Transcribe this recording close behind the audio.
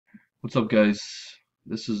What's up, guys?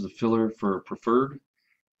 This is the filler for preferred.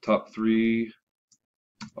 Top three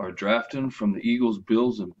are drafting from the Eagles,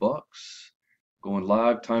 Bills, and Bucks. Going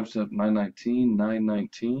live, timestamp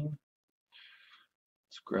 9/19/9/19.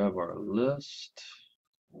 Let's grab our list.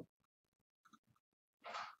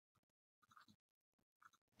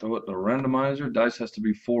 Throw it in the randomizer. Dice has to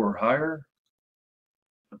be 4 or higher.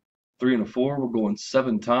 3 and a 4. We're going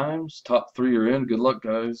 7 times. Top three are in. Good luck,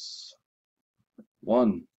 guys.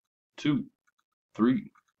 1, 2,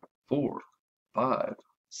 3, 4, 5,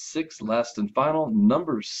 6. Last and final.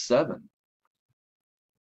 Number 7.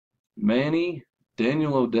 Manny,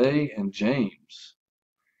 Daniel O'Day, and James.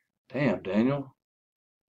 Damn, Daniel.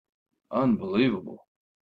 Unbelievable.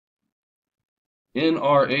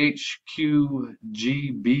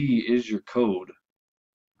 NRHQGB is your code.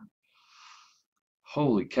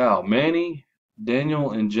 Holy cow. Manny,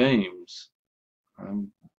 Daniel, and James.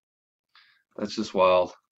 That's just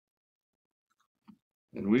wild.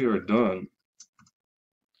 And we are done.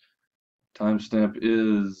 Timestamp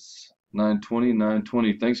is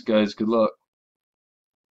 9/20/9/20. Thanks, guys. Good luck.